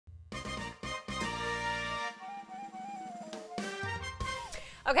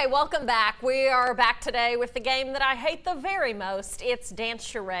Okay, welcome back. We are back today with the game that I hate the very most. It's Dance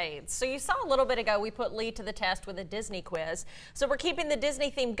Charades. So you saw a little bit ago we put Lee to the test with a Disney quiz. So we're keeping the Disney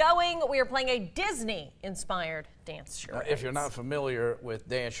theme going. We are playing a Disney-inspired Dance Charades. If you're not familiar with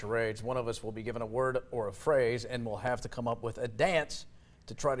Dance Charades, one of us will be given a word or a phrase and we'll have to come up with a dance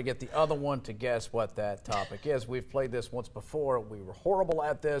to try to get the other one to guess what that topic is. We've played this once before. We were horrible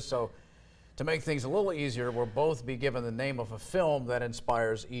at this, so to make things a little easier, we'll both be given the name of a film that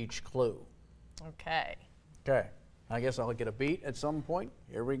inspires each clue. Okay. Okay. I guess I'll get a beat at some point.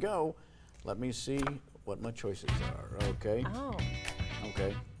 Here we go. Let me see what my choices are. Okay. Oh.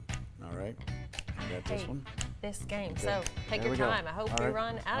 Okay. All right. I got this one. This game. Okay. So take your time. I hope we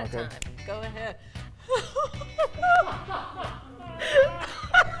run out of time. Go ahead.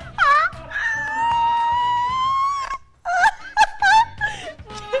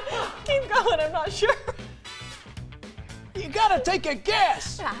 Keep going. I'm not sure. You gotta take a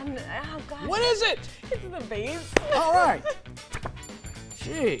guess. Oh God. What is it? It's the bees. All right.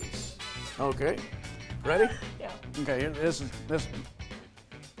 Jeez. Okay. Ready? Yeah. Okay. This.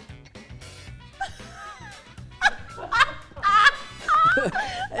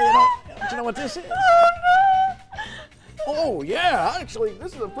 Hey, do you know what this is? Oh no. Oh yeah. Actually,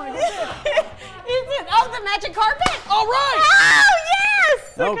 this is a pretty good one. Is it? Oh, the magic carpet. All right. Oh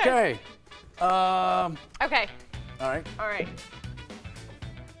yes. Okay. Okay. All right. All right.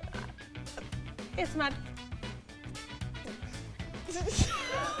 It's my. I'm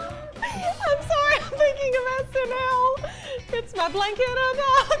sorry, I'm thinking of SNL. It's my blanket of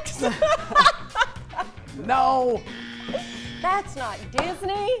box. No. That's not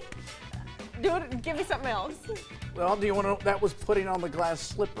Disney. Do it. Give me something else. Well, do you want to know? That was putting on the glass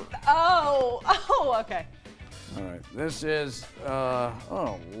slipper. Oh. Oh. Okay. All right. This is.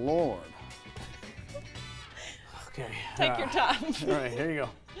 Oh Lord. Okay. Take your time. All right. Here you go.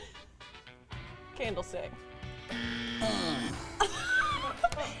 Candlestick.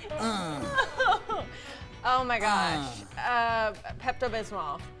 Oh my gosh.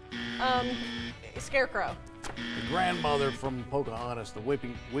 Pepto-Bismol. Scarecrow. The grandmother from Pocahontas, the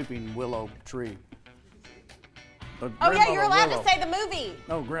weeping willow tree. Oh yeah, you're allowed to say the movie.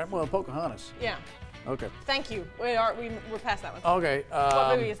 No, well, Pocahontas. Yeah. Okay. Thank you. We're past that one. Okay.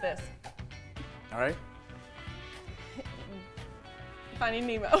 What movie is this? All right. Finding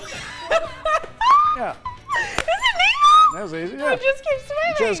Nemo. Yeah. Is it Nemo? That was easy. Oh, Yeah. just keep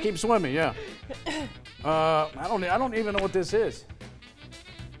swimming. Just keep swimming. Yeah. I don't even know what this is.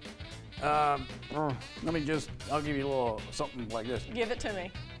 Let me just. I'll give you a little something like this. Give it to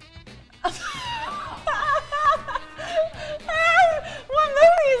me. What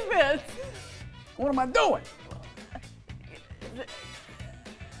movie is this? What am I doing?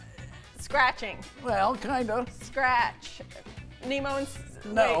 Scratching. Well, kinda. Scratch. Nemo and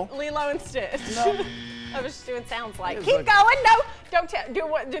No. wait, Lilo and Stitch. No. I was just doing sounds like. It's Keep like- going. No, don't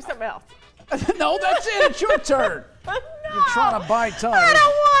do something else. No, that's it. It's your turn. No. You're trying to buy time. I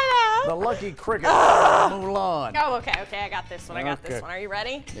don't The wanna. lucky cricket. Mulan. Oh, okay. I got this one. I got this Okay. one. Are you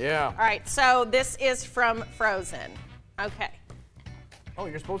ready? Yeah. All right. So this is from Frozen. Okay. Oh,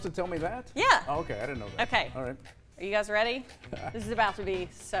 you're supposed to tell me that? Yeah. Oh, okay, I didn't know that. Okay. All right. Are you guys ready? This is about to be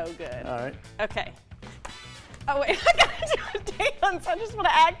so good. All right. Okay. Oh wait, I gotta do a dance. I just want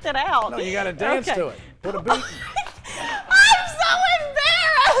to act it out. No, you got to dance Okay. to it. Put a beat. I'm so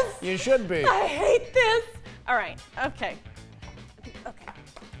embarrassed. You should be. I hate this. All right. Okay. Okay.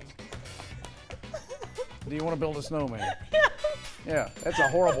 Do you want to build a snowman? Yeah. Yeah, that's a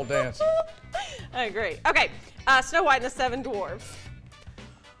horrible dance. I agree. Okay. Snow White and the Seven Dwarfs.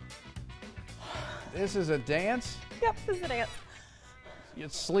 This is a dance? Yep, this is a dance.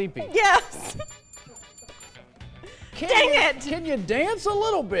 It's sleepy. Yes. Dang it. Can you dance a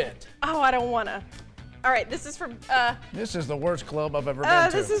little bit? Oh, I don't wanna. All right. This is from. This is the worst club I've ever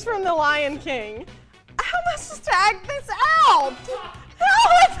been to. This is from The Lion King. How am I supposed to act this out? No,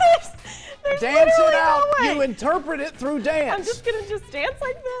 there's Dance it literally out. No way. You interpret it through dance. I'm just gonna dance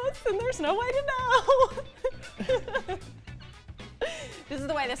like this, and there's no way to know. This is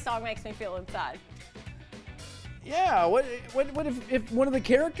the way this song makes me feel inside. Yeah. What if one of the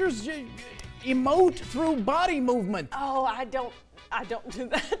characters emote through body movement? Oh, I don't do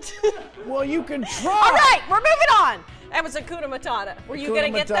that. Well, you can try. All right, we're moving on. That was Hakuna Matata. Were you gonna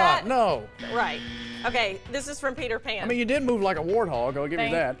get that? No. Right. Okay. This is from Peter Pan. I mean, you did move like a warthog. I'll give you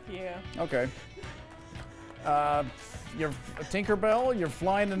that. Thank you. Okay. You're a Tinkerbell. You're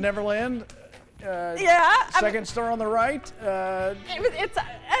flying to Neverland. Yeah. Second star on the right.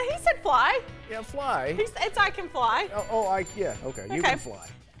 He said fly. Yeah, fly. It's I can fly. Yeah, okay, you Okay. can fly.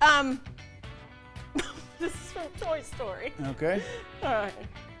 This is from Toy Story. Okay. All right.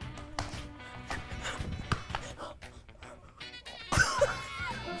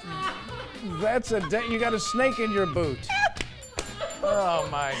 That's you got a snake in your boot. Oh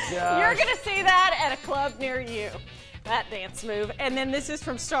my gosh. You're going to see that at a club near you. That dance move. And then this is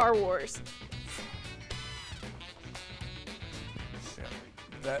from Star Wars.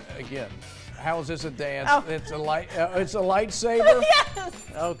 That again. How is this a dance? Oh. It's a lightsaber. Yes.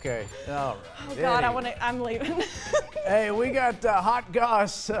 Okay. All right. Oh God, Anyway. I'm leaving. Hey, we got hot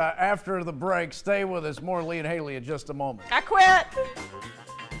goss after the break. Stay with us. More Lee and Hayley in just a moment. I quit.